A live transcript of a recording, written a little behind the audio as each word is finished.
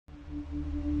Welcome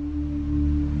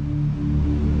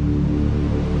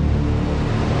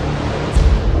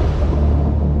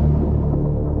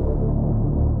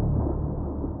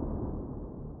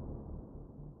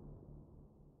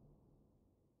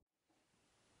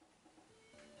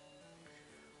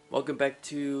back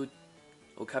to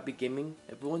Okapi Gaming,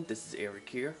 everyone. This is Erik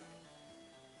here.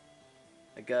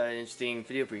 I got an interesting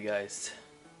video for you guys.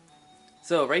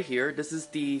 So right here, this is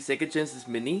the Sega Genesis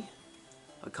Mini,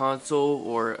 a console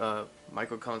or a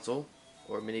micro console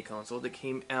or mini console that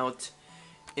came out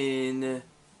in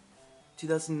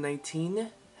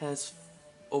 2019. Has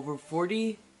over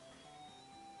 40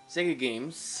 Sega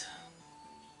games.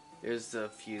 There's a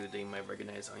few that you might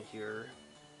recognize on here.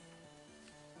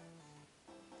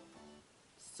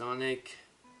 Sonic.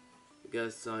 We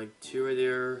got Sonic 2 right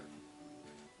there.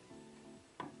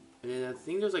 And then I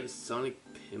think there's like a Sonic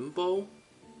Pinball.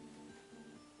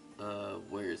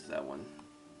 Where is that one?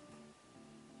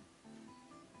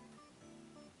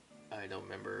 I don't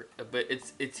remember, but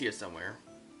it's here somewhere.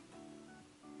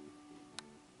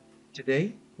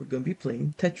 Today, we're going to be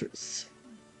playing Tetris.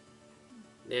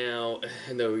 Now,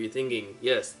 I know what you're thinking.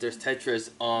 Yes, there's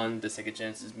Tetris on the Sega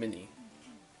Genesis Mini.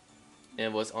 And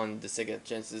it was on the Sega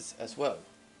Genesis as well.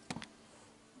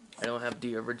 I don't have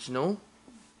the original.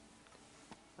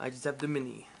 I just have the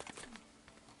Mini.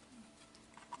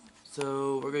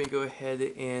 So we're going to go ahead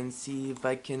and see if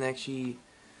I can actually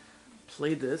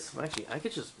play this. Well, actually, I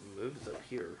could just move this up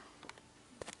here.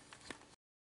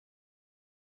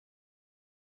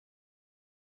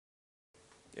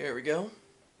 There we go.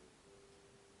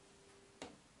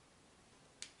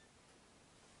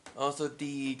 Also,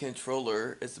 the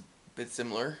controller is a bit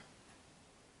similar.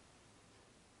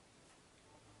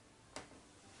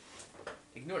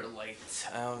 Ignore the light.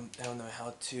 I don't know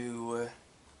how to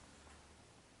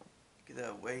get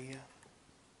that away.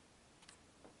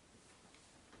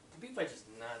 Maybe if I just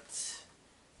not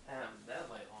have that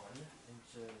light on and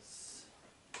just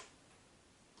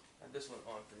have this one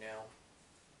on for now.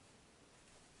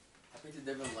 I picked a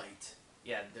different light.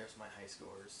 Yeah, there's my high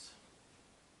scores.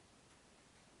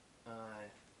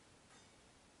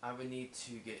 I would need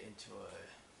to get into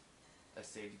a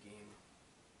save game.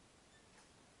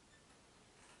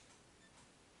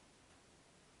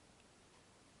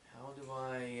 How do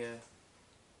I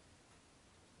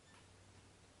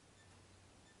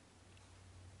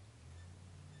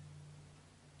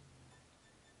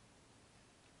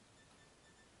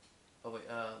oh wait,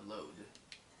 load.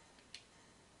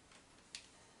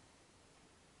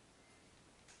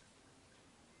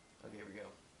 Okay, here we go.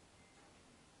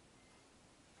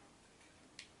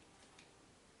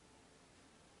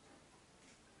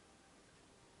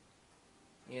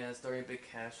 Yeah, starting a bit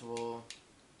casual.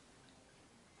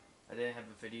 I didn't have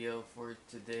a video for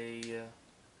today.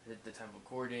 At the time of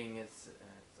recording, it's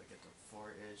like at the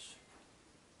 4-ish.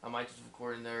 I might just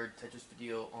record another Tetris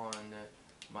video on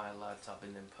my laptop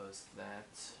and then post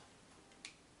that.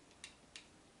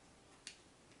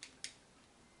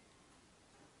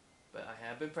 But I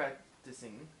have been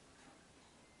practicing.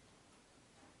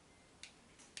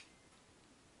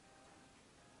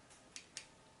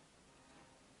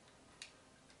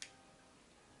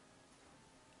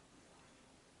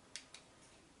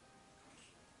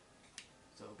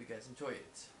 So I hope you guys enjoy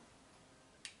it.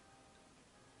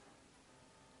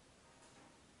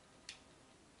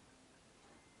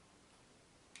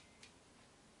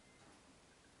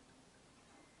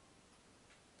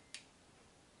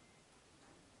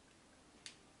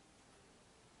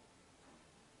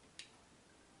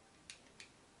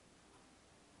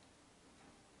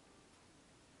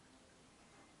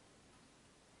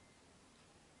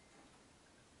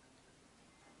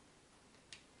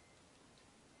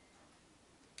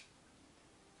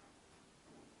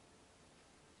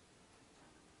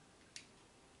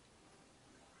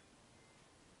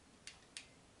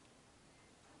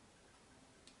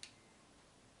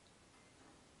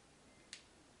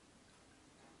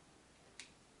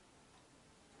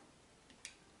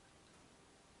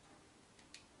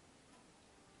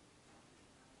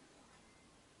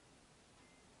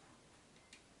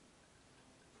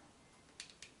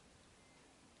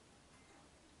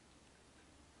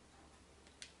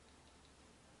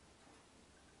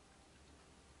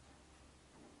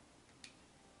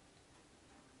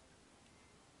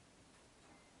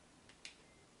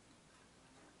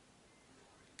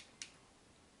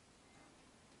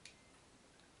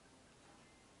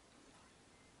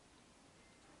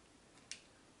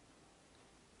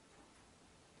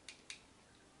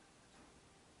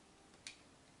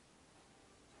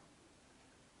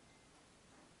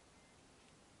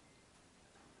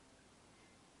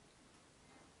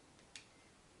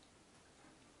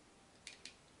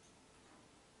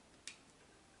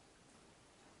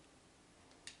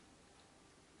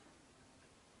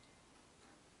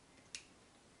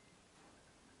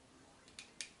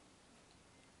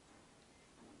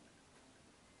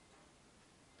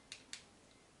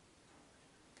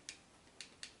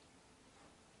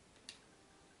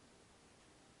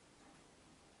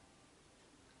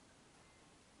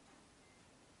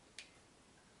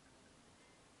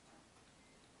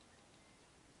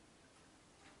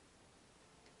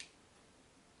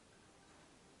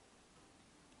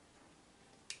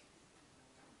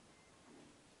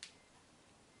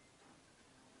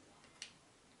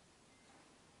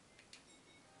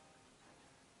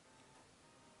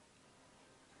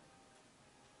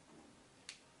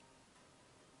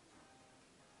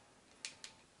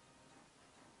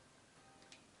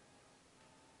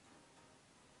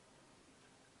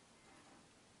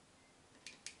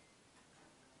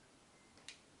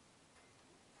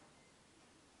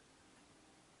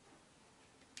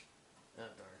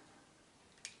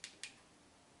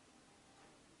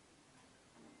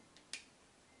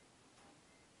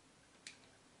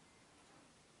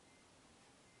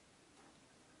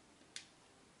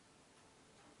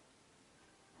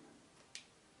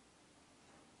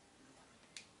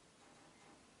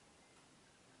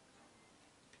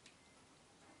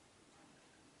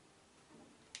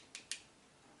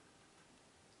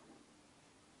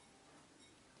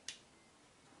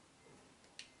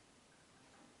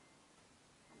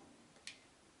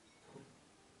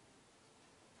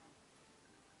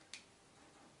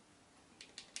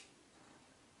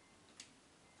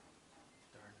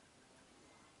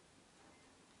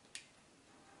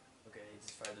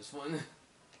 try this one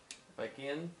if I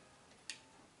can.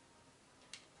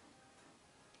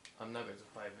 I'm not going to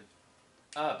survive it.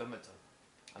 Ah, badminton.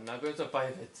 I'm not going to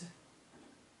survive it.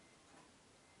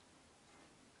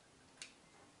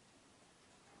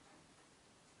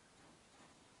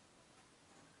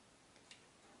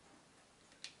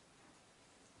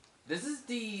 This is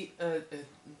the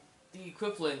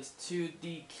equivalent to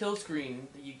the kill screen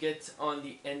that you get on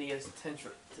the NES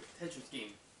Tetris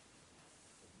game.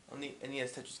 On the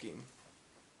NES Tetris game.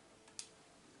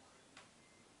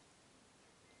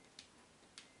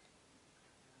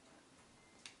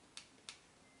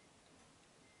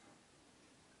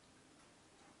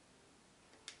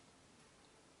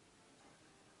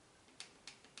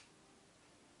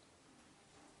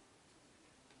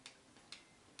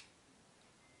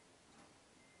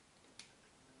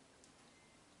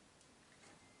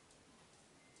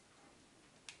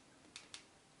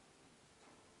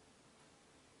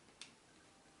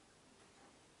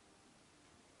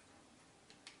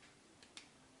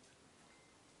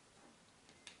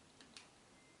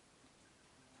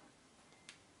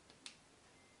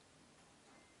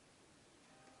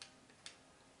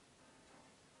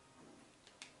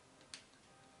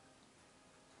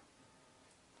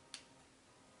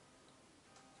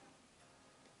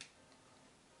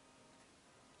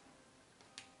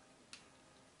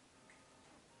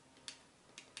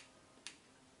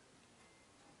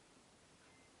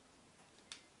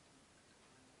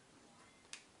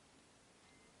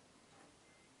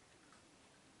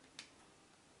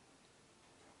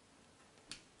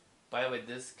 By the way,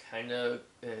 this kind of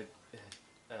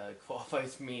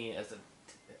qualifies me as a, I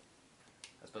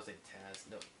was supposed to say TAS.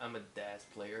 No, I'm a DAS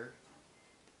player.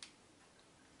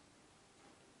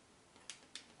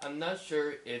 I'm not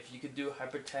sure if you could do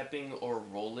hyper tapping or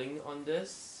rolling on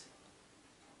this.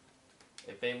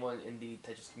 If anyone in the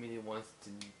Tetris community wants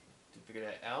to figure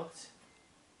that out,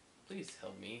 please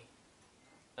help me.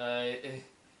 How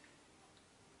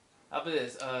about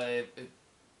this?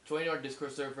 Join our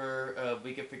Discord server.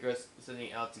 We can figure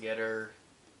something out together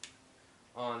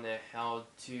on how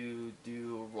to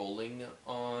do rolling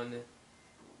on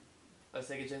a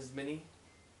Sega Genesis Mini.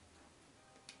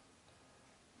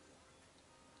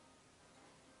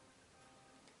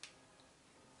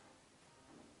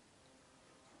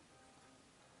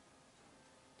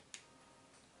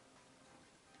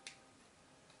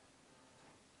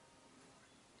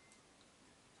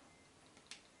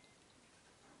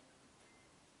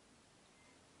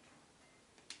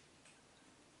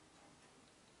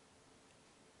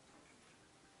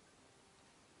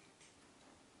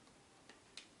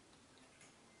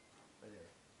 Right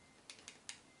there.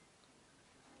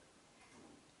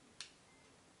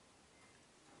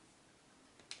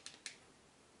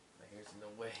 My hair's in the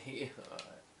way.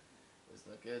 It's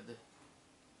not good.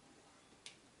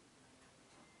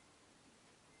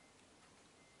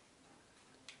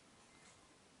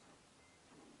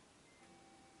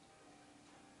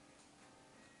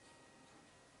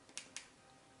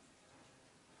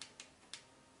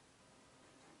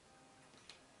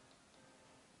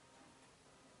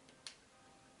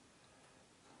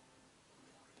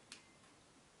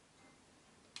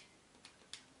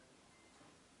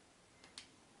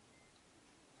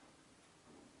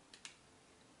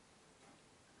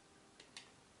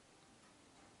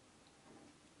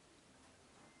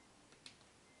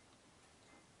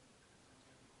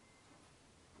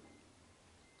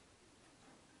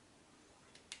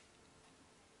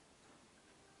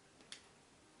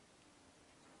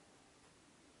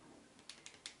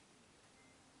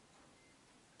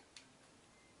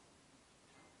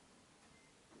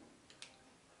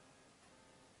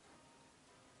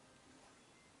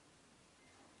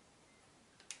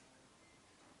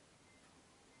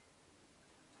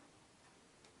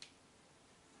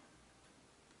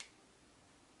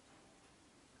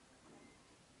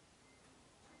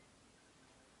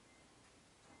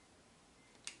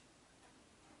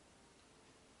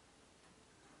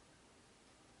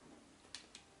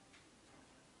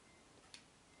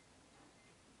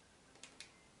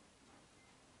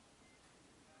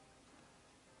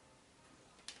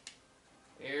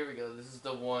 Here we go. This is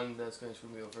the one that's going to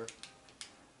screw me over.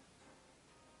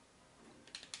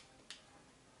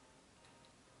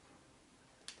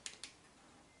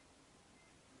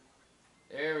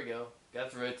 There we go.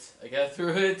 Got through it. I got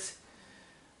through it.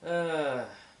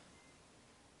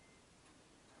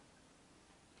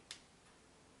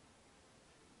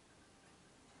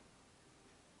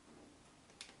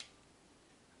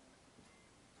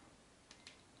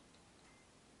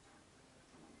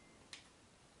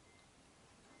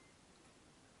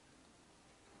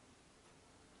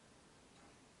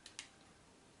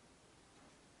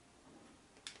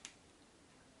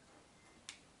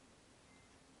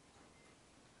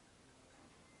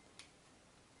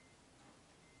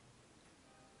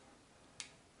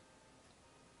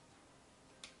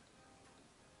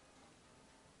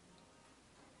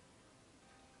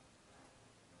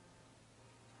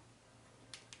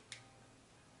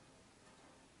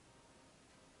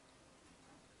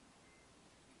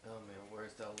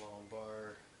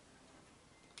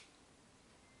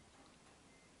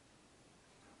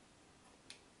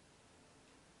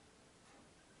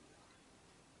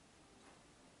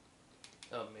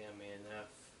 Oh man, F.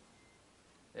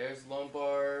 There's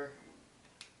lumbar.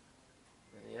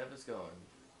 And the F is gone.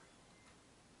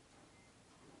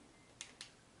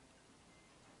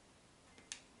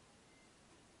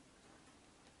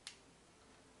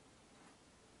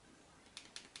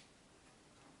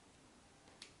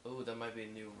 Oh, that might be a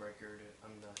new record.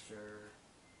 I'm not sure.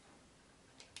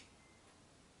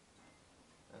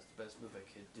 That's the best move I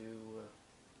could do.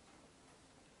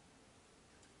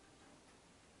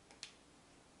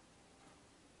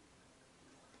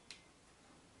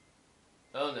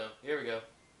 Oh no, here we go.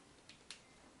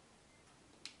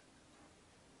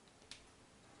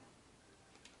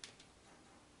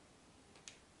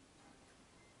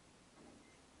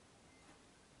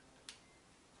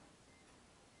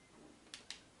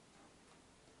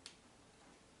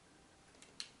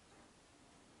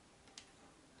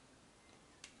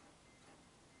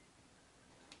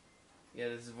 Yeah,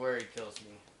 this is where he kills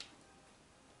me.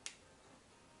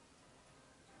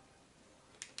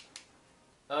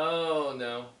 Oh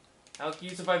no. How can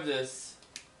you survive this?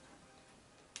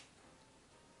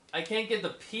 I can't get the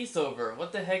piece over.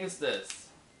 What the heck is this?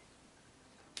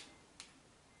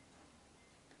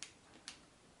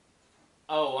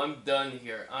 Oh, I'm done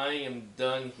here. I am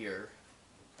done here.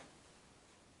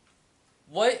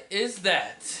 What is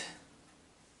that?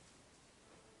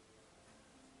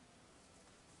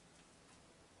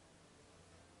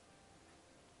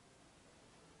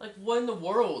 Like, what in the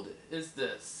world is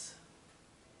this?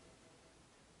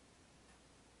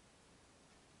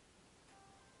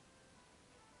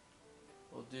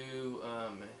 We'll do,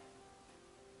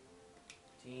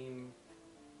 Team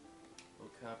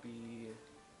Okapi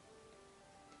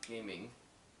Gaming.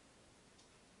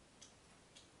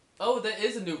 Oh, that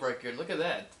is a new record. Look at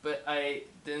that. But I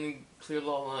didn't clear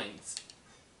all lines.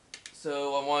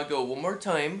 So I want to go one more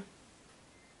time.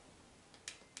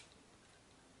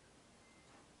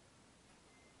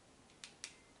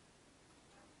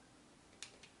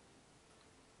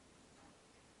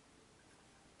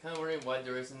 Kind of wondering why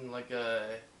there isn't like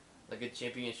a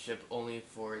championship only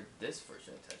for this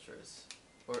version of Tetris,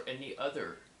 or any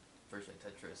other version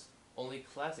of Tetris. Only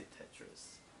classic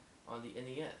Tetris on the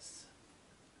NES.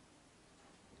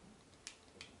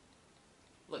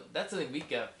 Look, that's something we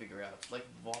gotta figure out. Like,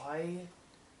 why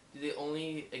do they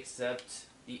only accept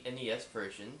the NES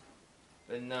version,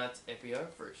 but not every other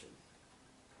version?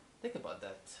 Think about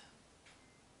that.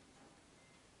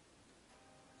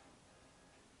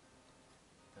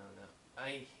 I don't know.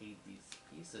 I hate these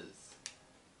pieces.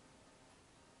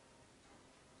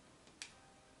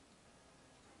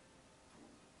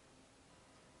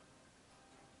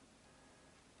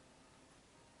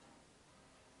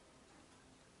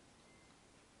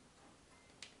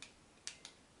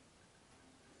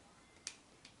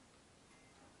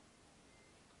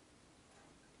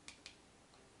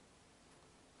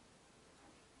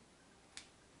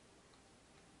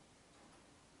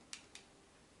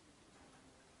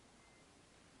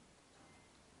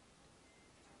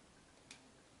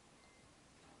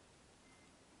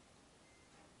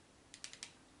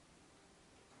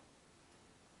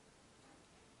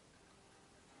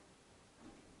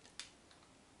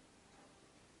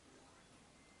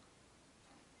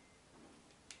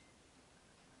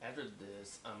 After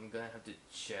this, I'm gonna have to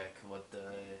check what the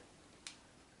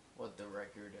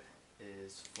record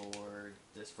is for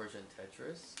this version of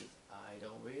Tetris, because I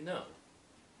don't really know.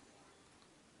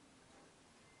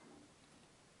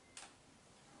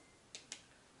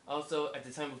 Also, at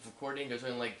the time of recording, there's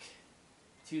only like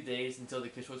 2 days until the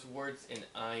Kish Choice Awards, and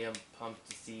I am pumped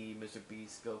to see Mr.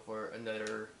 Beast go for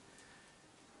another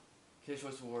Kish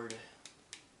Choice Award.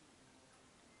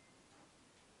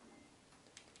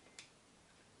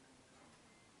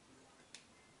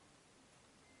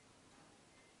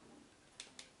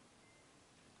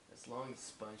 As long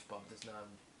as SpongeBob does not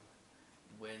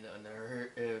win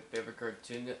another favorite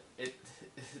cartoon,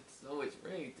 it's always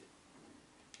rigged.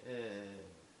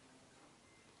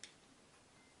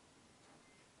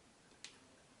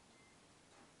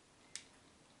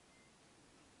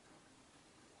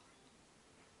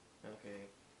 Okay,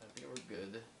 I think we're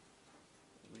good.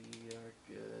 We are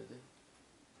good.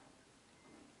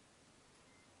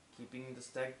 Keeping the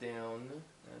stack down.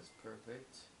 That's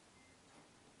perfect.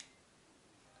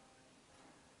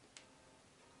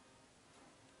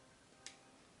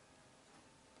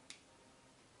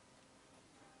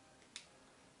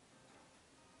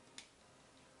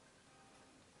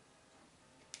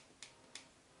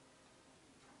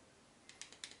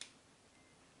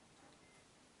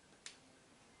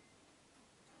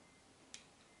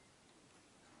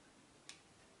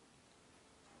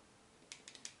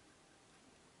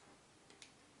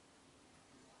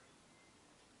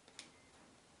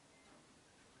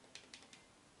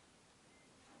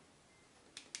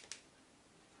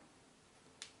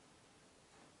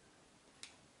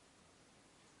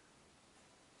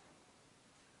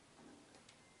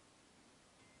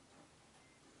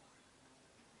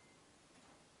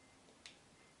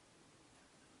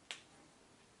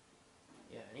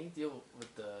 can deal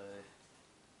with the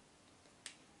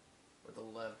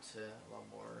left a lot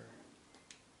more.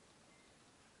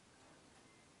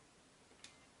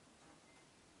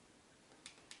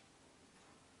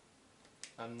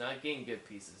 I'm not getting good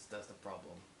pieces. That's the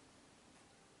problem.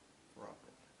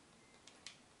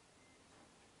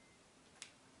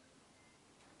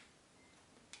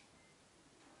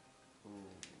 Ooh.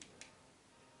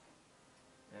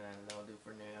 And that'll do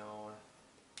for now.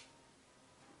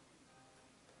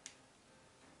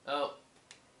 Oh,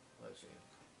 let's see.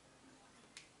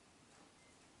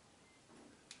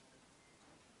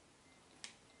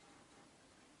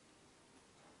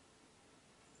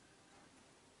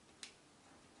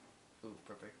 Ooh,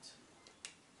 perfect.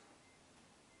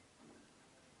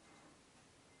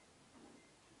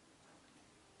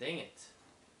 Dang it.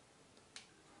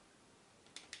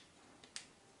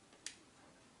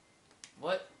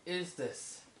 What is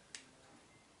this?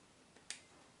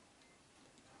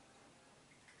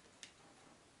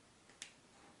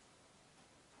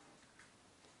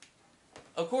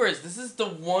 Of course, this is the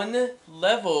one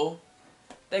level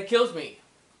that kills me.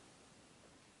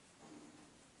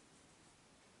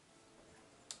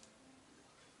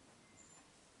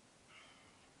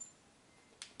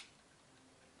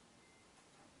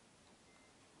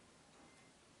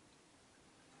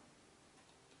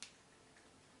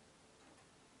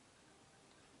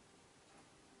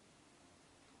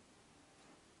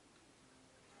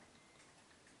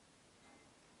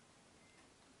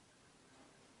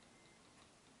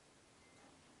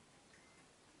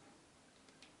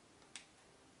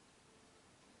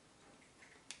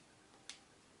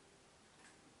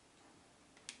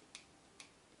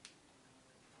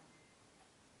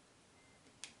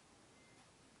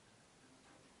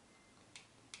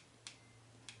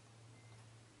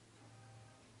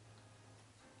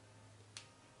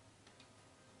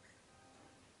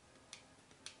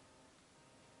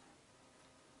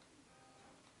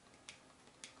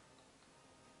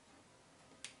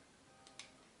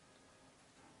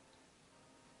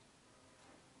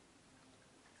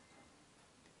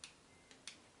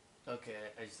 Okay,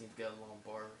 I just need to get a long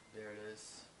bar. There it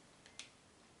is.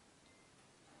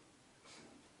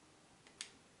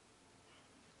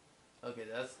 Okay,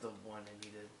 that's the one I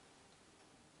needed.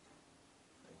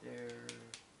 Right there.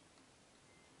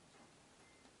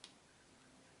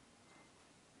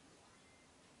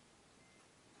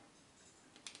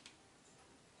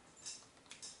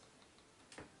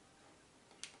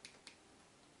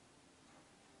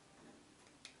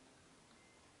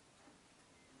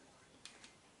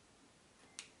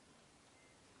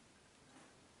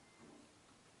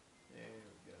 There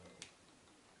we go.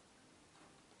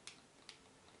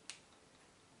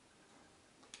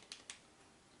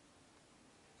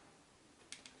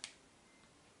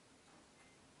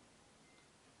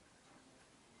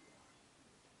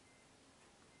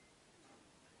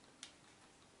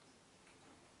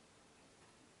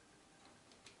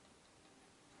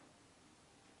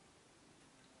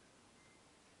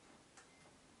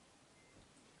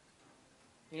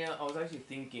 Yeah, I was actually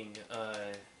thinking, oh,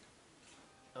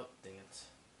 dang it.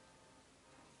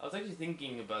 I was actually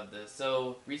thinking about this.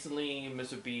 So, recently,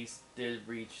 Mr. Beast did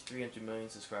reach 300 million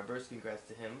subscribers. Congrats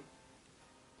to him.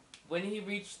 When he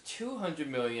reached 200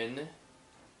 million,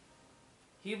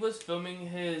 he was filming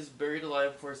his Buried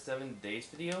Alive for 7 Days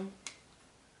video.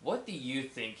 What do you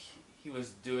think he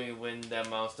was doing when that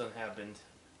milestone happened?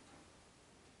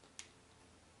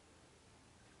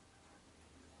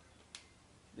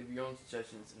 Leave your own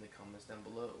suggestions in the comments down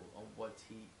below on what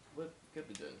he could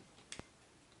be doing.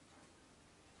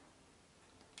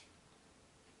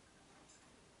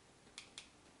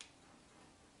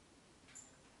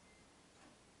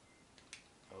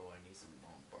 Oh, I need some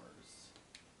long bars.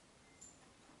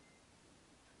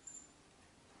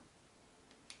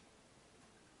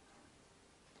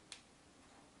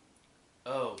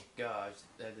 Oh gosh,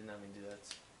 I did not mean to do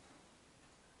that.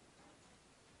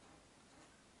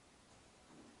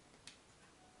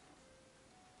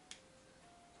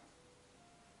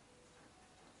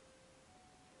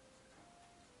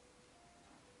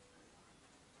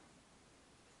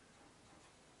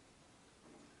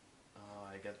 Oh,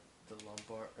 I got the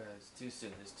lumbar. It's too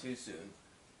soon. It's too soon.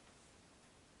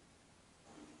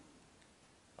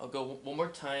 I'll go one more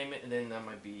time, and then that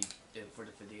might be it for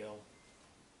the video.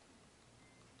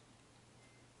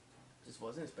 Just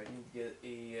wasn't expecting to get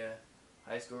a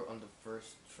high score on the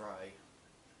first try.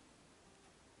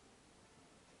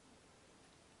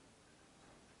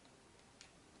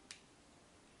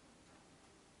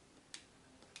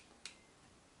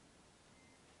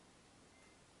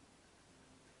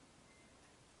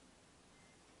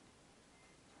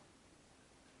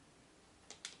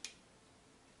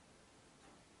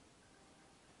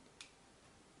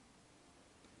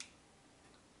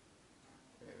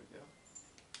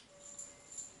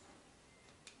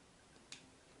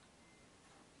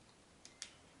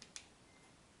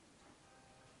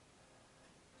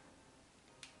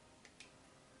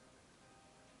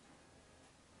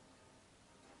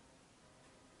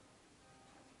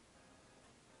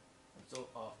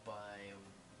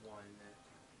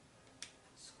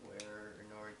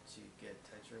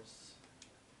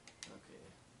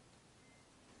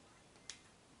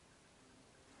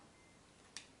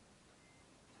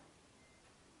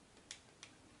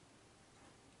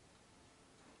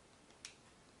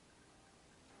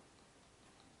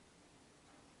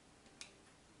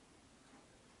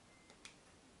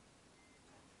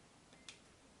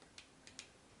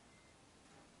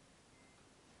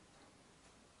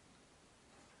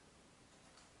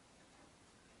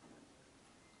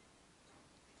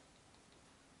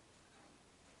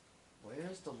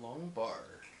 Where's the long bar?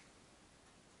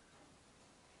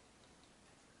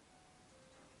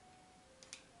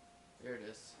 There it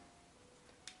is.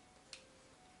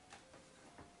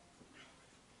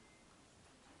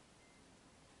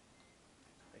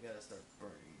 I gotta start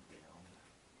burning down.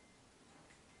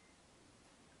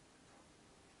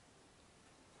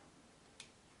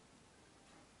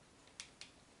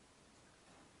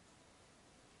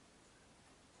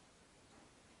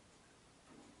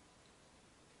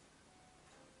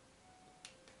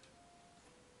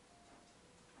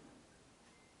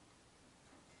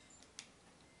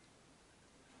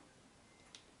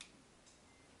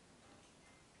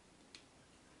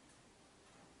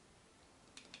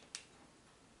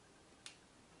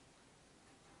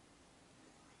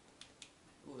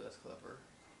 Ooh, that's clever.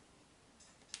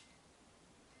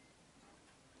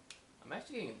 I'm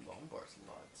actually getting long bars a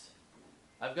lot.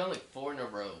 I've gotten like 4 in a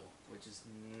row, which is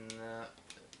not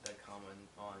that common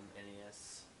on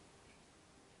NES.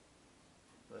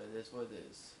 But it is what it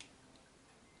is.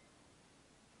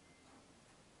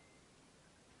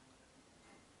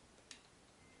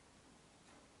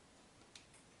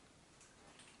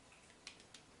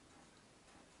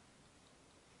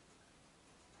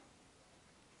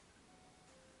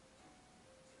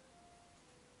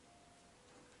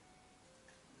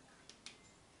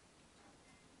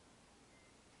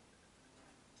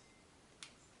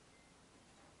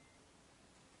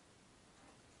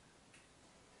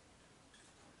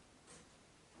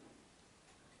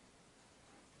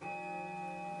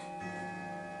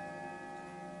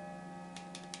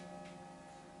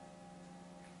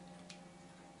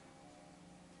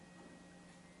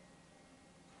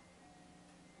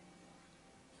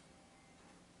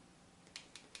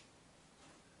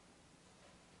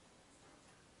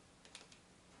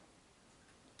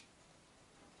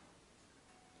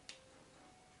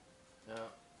 No,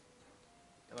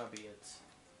 that might be it.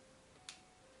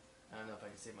 I don't know if I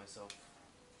can save myself.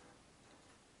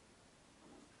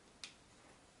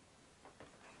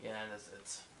 Yeah, that's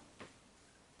it.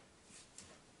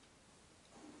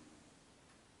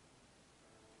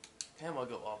 Kind of want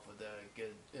to go off with a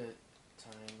good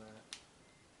time.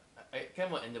 I kind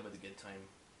of want to end up with a good time.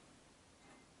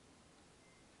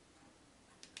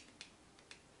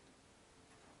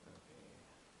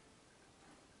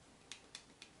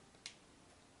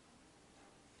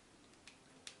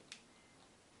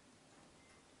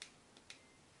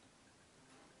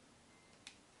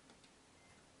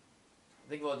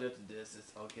 I think what I'll do after this is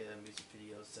I'll get a music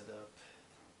video set up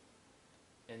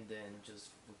and then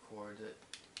just record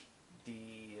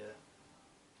the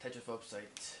Tetris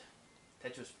website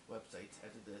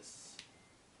after this.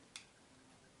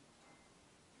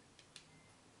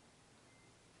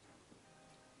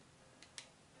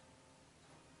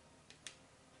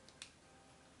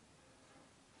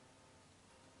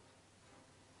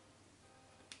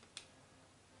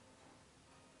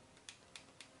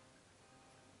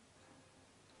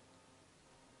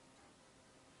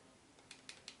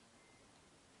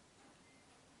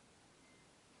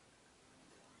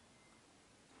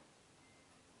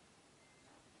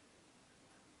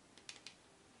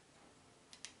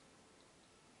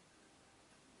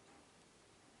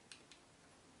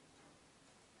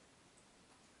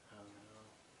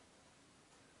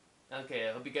 Okay,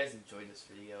 I hope you guys enjoyed this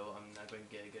video. I'm not going to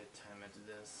get a good time after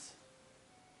this.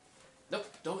 Nope,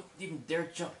 don't even dare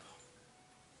jump.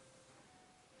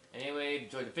 Anyway,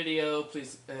 enjoy the video.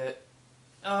 Please,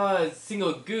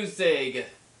 single goose egg.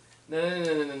 No.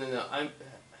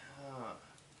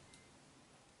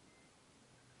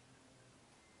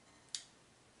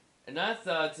 And I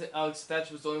thought Alex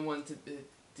Thatch was the only one to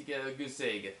get a goose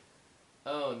egg.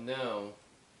 Oh no.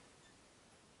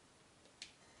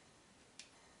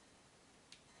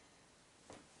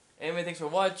 Anyway, thanks for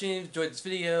watching. If you enjoyed this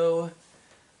video,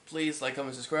 please like,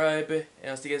 comment, subscribe, and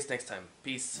I'll see you guys next time.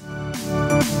 Peace.